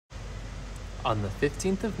On the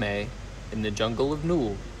 15th of May, in the jungle of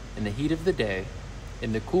Nool, in the heat of the day,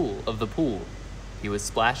 in the cool of the pool, he was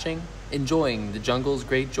splashing, enjoying the jungle's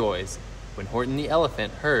great joys, when Horton the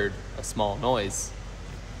elephant heard a small noise.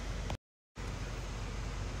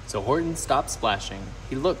 So Horton stopped splashing.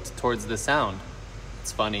 He looked towards the sound.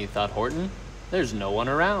 It's funny, thought Horton, there's no one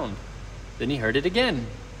around. Then he heard it again,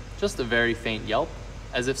 just a very faint yelp,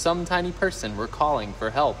 as if some tiny person were calling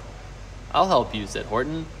for help. I'll help you, said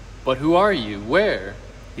Horton. But who are you? Where?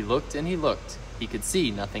 He looked and he looked. He could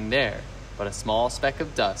see nothing there, but a small speck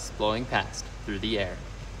of dust blowing past through the air.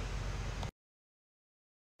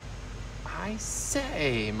 I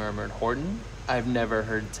say, murmured Horton, I've never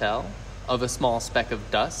heard tell of a small speck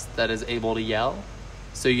of dust that is able to yell.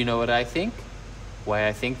 So you know what I think? Why,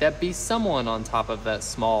 I think that be someone on top of that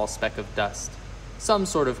small speck of dust. Some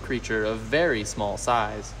sort of creature of very small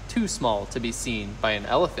size, too small to be seen by an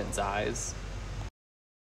elephant's eyes.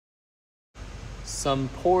 Some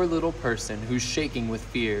poor little person who's shaking with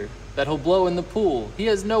fear that he'll blow in the pool, he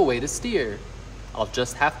has no way to steer. I'll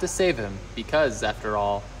just have to save him, because, after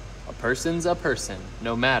all, a person's a person,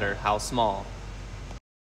 no matter how small.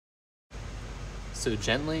 So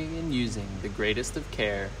gently and using the greatest of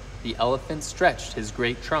care, the elephant stretched his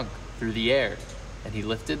great trunk through the air, and he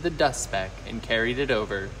lifted the dust speck and carried it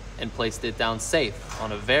over and placed it down safe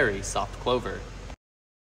on a very soft clover.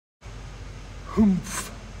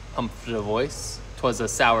 Humph, humphed a voice. 'Twas a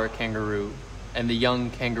sour kangaroo, and the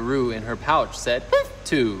young kangaroo in her pouch said, "Humph,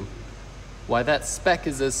 too." Why, that speck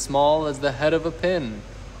is as small as the head of a pin.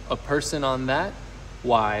 A person on that?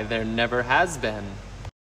 Why, there never has been.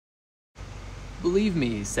 Believe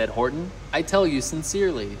me, said Horton, I tell you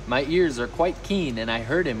sincerely, my ears are quite keen and I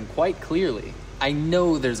heard him quite clearly. I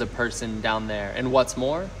know there's a person down there, and what's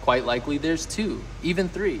more, quite likely there's two, even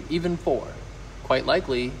three, even four. Quite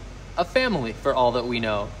likely, a family for all that we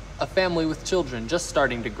know. A family with children just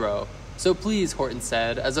starting to grow. So please, Horton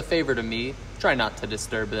said, as a favor to me, try not to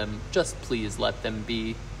disturb them. Just please let them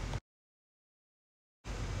be.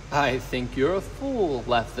 I think you're a fool,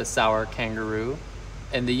 laughed the sour kangaroo.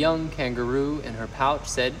 And the young kangaroo in her pouch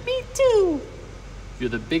said, Me too. You're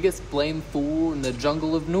the biggest blame fool in the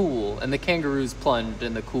jungle of Nool, and the kangaroos plunged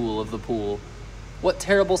in the cool of the pool. What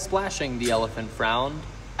terrible splashing, the elephant frowned.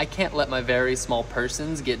 I can't let my very small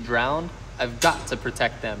persons get drowned. I've got to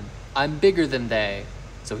protect them. I'm bigger than they.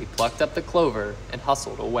 So he plucked up the clover and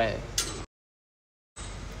hustled away.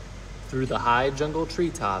 Through the high jungle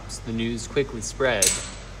treetops, the news quickly spread.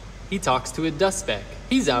 He talks to a dust speck.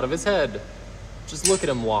 He's out of his head. Just look at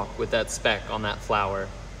him walk with that speck on that flower.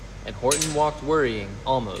 And Horton walked worrying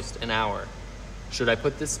almost an hour. Should I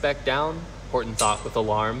put this speck down? Horton thought with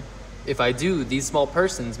alarm. If I do, these small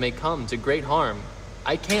persons may come to great harm.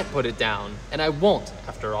 I can't put it down, and I won't,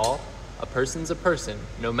 after all. A person's a person,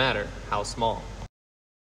 no matter how small.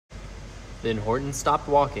 Then Horton stopped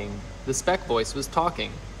walking. The speck voice was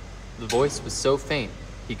talking. The voice was so faint,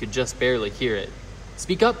 he could just barely hear it.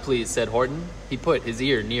 Speak up, please, said Horton. He put his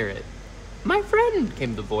ear near it. My friend,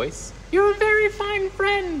 came the voice. You're a very fine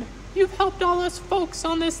friend. You've helped all us folks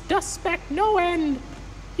on this dust speck no end.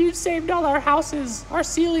 You've saved all our houses, our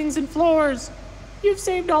ceilings and floors. You've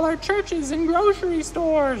saved all our churches and grocery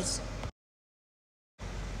stores.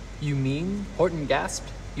 You mean, Horton gasped,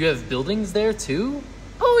 you have buildings there too?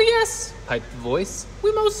 Oh yes, piped the voice.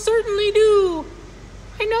 We most certainly do.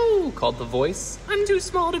 I know, called the voice. I'm too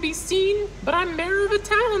small to be seen, but I'm mayor of a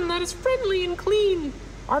town that is friendly and clean.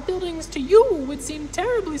 Our buildings to you would seem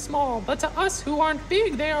terribly small, but to us who aren't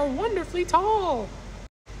big, they are wonderfully tall.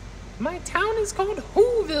 My town is called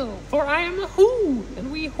Whoville, for I am a Who,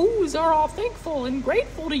 and we Whos are all thankful and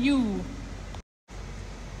grateful to you.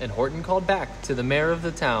 And Horton called back to the mayor of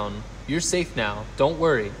the town, You're safe now, don't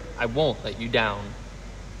worry, I won't let you down.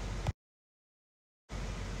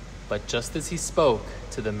 But just as he spoke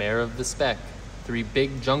to the mayor of the speck, 3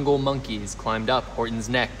 big jungle monkeys climbed up Horton's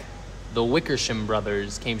neck. The Wickersham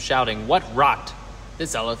brothers came shouting, What rot!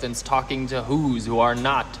 This elephant's talking to Whos who are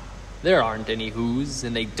not. There aren't any Whos,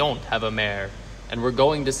 and they don't have a mayor. And we're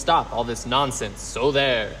going to stop all this nonsense, so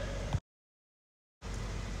there.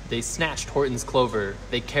 They snatched Horton's clover.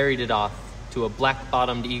 They carried it off to a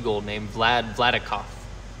black-bottomed eagle named Vlad Vladikov,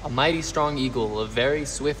 a mighty strong eagle of very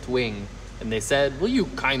swift wing. And they said, Will you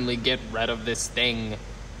kindly get rid of this thing?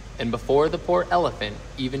 And before the poor elephant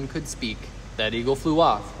even could speak, that eagle flew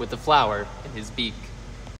off with the flower in his beak.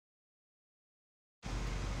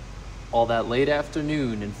 All that late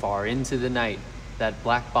afternoon and far into the night, that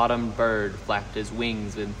black-bottomed bird flapped his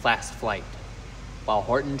wings in fast flight, while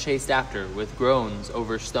Horton chased after with groans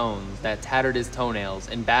over stones that tattered his toenails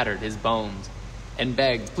and battered his bones. and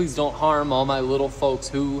begged, "Please don't harm all my little folks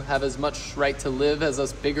who have as much right to live as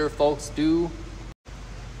us bigger folks do."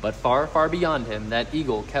 But far, far beyond him, that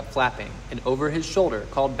eagle kept flapping, and over his shoulder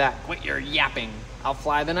called back, "Quit your yapping! I'll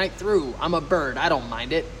fly the night through. I'm a bird, I don't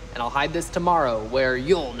mind it, and I'll hide this tomorrow where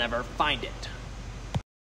you'll never find it."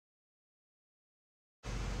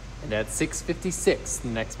 And at 6:56 the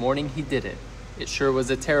next morning he did it. It sure was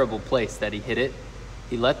a terrible place that he hid it.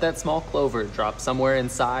 He let that small clover drop somewhere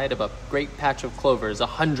inside of a great patch of clovers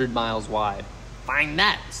 100 miles wide. "Find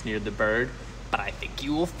that," sneered the bird, "but I think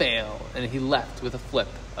you will fail." And he left with a flip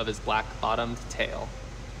of his black-bottomed tail.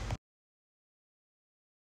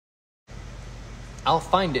 "I'll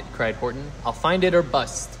find it," cried Horton. "I'll find it or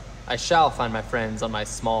bust. I shall find my friends on my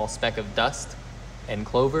small speck of dust." And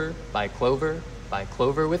clover by clover by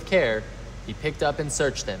clover with care, he picked up and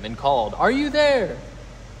searched them and called, "Are you there?"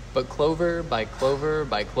 But clover by clover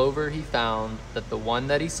by clover he found that the one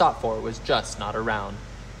that he sought for was just not around.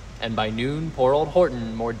 And by noon, poor old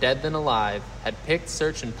Horton, more dead than alive, had picked,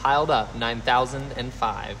 searched, and piled up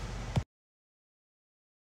 9,005.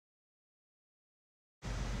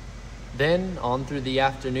 Then, on through the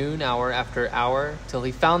afternoon, hour after hour, till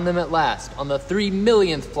he found them at last, on the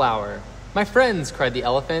 3,000,000th flower. "My friends," cried the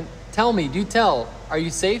elephant, "tell me, do tell, are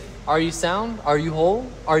you safe? Are you sound? Are you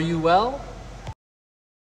whole? Are you well?"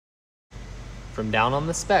 From down on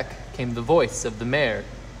the speck came the voice of the mare.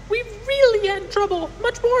 "We've really had trouble,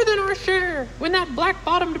 much more than our share. When that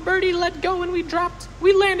black-bottomed birdie let go and we dropped,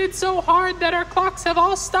 we landed so hard that our clocks have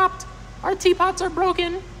all stopped. Our teapots are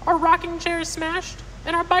broken, our rocking chairs smashed,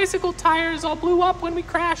 and our bicycle tires all blew up when we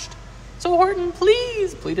crashed. So Horton,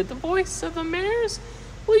 please," pleaded the voice of the mares,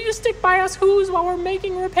 "will you stick by us who's while we're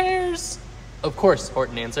making repairs?" "Of course,"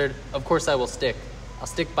 Horton answered, "of course I will stick. I'll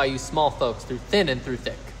stick by you small folks through thin and through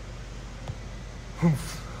thick."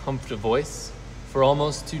 "Humph," humphed a voice. "For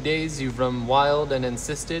almost 2 days you've run wild and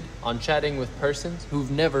insisted on chatting with persons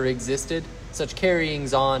who've never existed. Such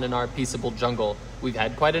carryings on in our peaceable jungle. We've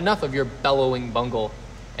had quite enough of your bellowing bungle.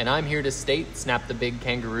 And I'm here to state," snapped the big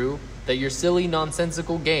kangaroo, "that your silly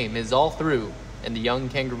nonsensical game is all through." And the young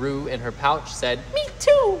kangaroo in her pouch said, "Me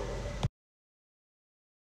too!"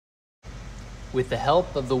 With the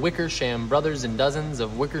help of the Wickersham brothers and dozens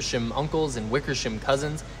of Wickersham uncles and Wickersham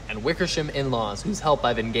cousins and Wickersham in-laws whose help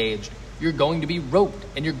I've engaged, you're going to be roped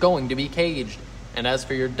and you're going to be caged. And as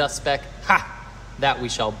for your dust speck, ha! That we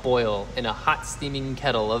shall boil in a hot steaming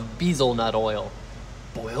kettle of bezelnut oil.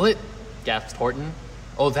 "Boil it?" gasped Horton.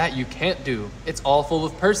 "Oh, that you can't do. It's all full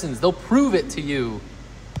of persons. They'll prove it to you."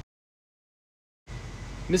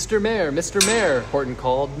 Mr. Mayor," Horton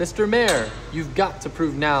called, "Mr. Mayor, you've got to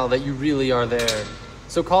prove now that you really are there.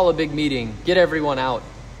 So call a big meeting, get everyone out,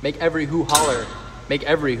 make every who holler, make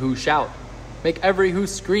every who shout, make every who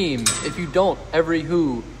scream. If you don't, every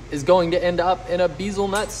who is going to end up in a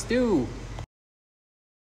bezelnut stew."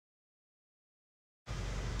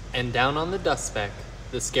 And down on the dust speck,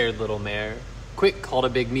 the scared little mayor quick called a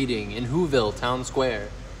big meeting in Whoville Town Square,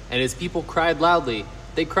 and his people cried loudly.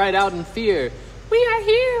 They cried out in fear, "We are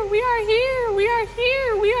here! We are here! We are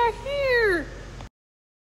here! We are here!"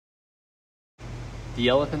 The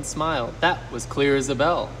elephant smiled. That was clear as a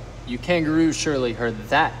bell. You kangaroos surely heard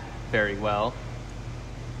that very well.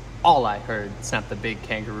 "All I heard," snapped the big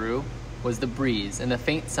kangaroo, "was the breeze and the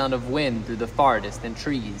faint sound of wind through the far distant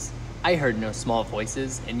trees. I heard no small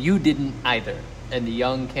voices, and you didn't either." And the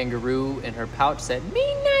young kangaroo in her pouch said,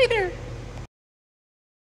 "Me neither."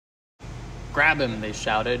 "Grab him," they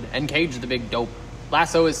shouted, "and cage the big dope.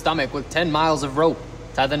 Lasso his stomach with 10 miles of rope.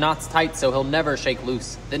 Tie the knots tight so he'll never shake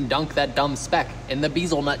loose. Then dunk that dumb speck in the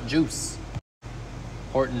bezelnut juice."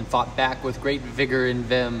 Horton fought back with great vigor and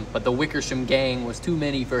vim, but the Wickersham gang was too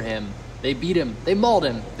many for him. They beat him, they mauled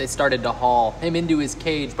him, they started to haul him into his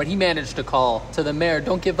cage, but he managed to call to the mayor,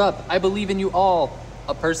 "Don't give up, I believe in you all.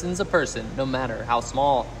 A person's a person, no matter how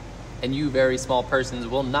small. And you very small persons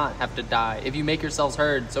will not have to die if you make yourselves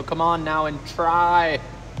heard, so come on now and try."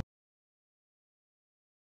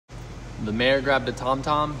 The mayor grabbed a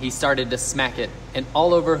tom-tom, he started to smack it, and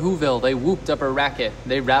all over Whoville they whooped up a racket.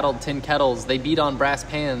 They rattled tin kettles, they beat on brass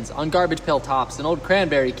pans, on garbage pail tops and old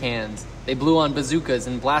cranberry cans. They blew on bazookas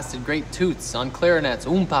and blasted great toots, on clarinets,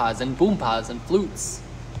 oompas and boompas and flutes.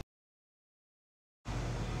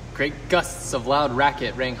 Great gusts of loud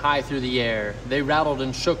racket rang high through the air. They rattled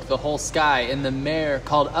and shook the whole sky, and the mayor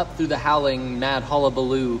called up through the howling, mad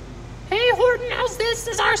hullabaloo, "Hey Horton, how's this?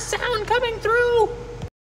 Is our sound coming through?"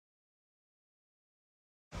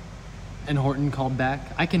 And Horton called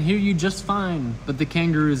back, "I can hear you just fine, but the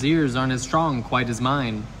kangaroo's ears aren't as strong quite as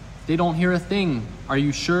mine. They don't hear a thing. Are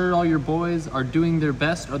you sure all your boys are doing their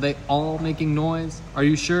best? Are they all making noise? Are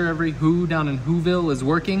you sure every who down in Whoville is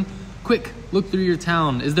working? Quick, look through your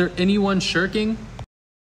town. Is there anyone shirking?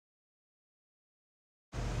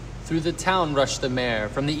 Through the town rushed the mayor,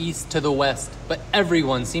 from the east to the west, but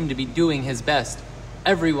everyone seemed to be doing his best.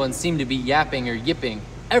 Everyone seemed to be yapping or yipping.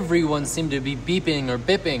 Everyone seemed to be beeping or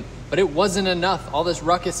bipping, but it wasn't enough, all this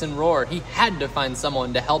ruckus and roar. He had to find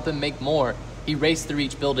someone to help him make more. He raced through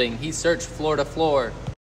each building, he searched floor to floor.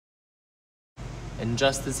 And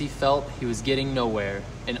just as he felt he was getting nowhere,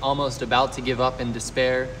 and almost about to give up in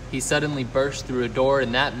despair, he suddenly burst through a door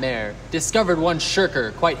and that mayor discovered one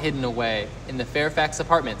shirker quite hidden away in the Fairfax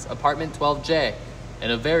Apartments, apartment 12J.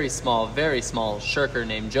 And a very small shirker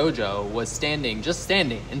named Jojo was standing, just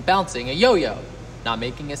standing, and bouncing a yo-yo. Not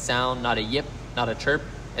making a sound, not a yip, not a chirp,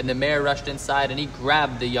 and the mayor rushed inside and he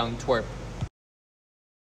grabbed the young twerp.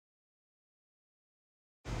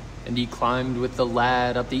 And he climbed with the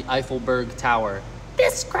lad up the Eiffelberg Tower.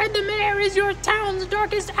 "This," cried the mayor, "is your town's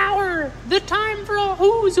darkest hour. The time for all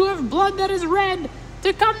who's who have blood that is red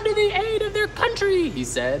to come to the aid of their country," he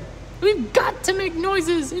said. "We've got to make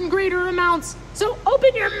noises in greater amounts, so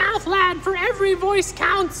open your mouth, lad, for every voice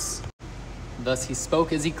counts." Thus he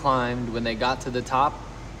spoke as he climbed. When they got to the top,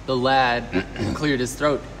 the lad cleared his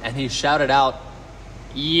throat and he shouted out,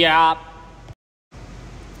 "Yop!"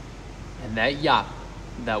 And that yop,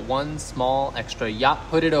 that one small extra yop,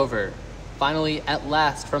 put it over. Finally, at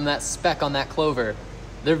last, from that speck on that clover,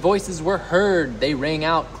 their voices were heard. They rang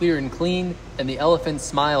out clear and clean, and the elephant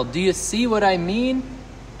smiled. "Do you see what I mean?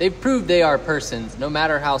 They've proved they are persons, no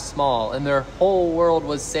matter how small, and their whole world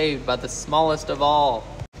was saved by the smallest of all."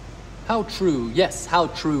 "How true, yes, how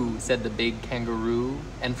true," said the big kangaroo.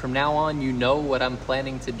 "And from now on, you know what I'm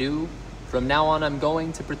planning to do? From now on, I'm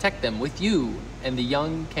going to protect them with you." And the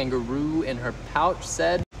young kangaroo in her pouch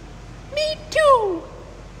said, "Me too."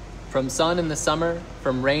 "From sun in the summer,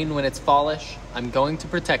 from rain when it's fallish, I'm going to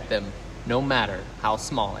protect them, no matter how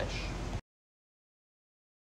smallish."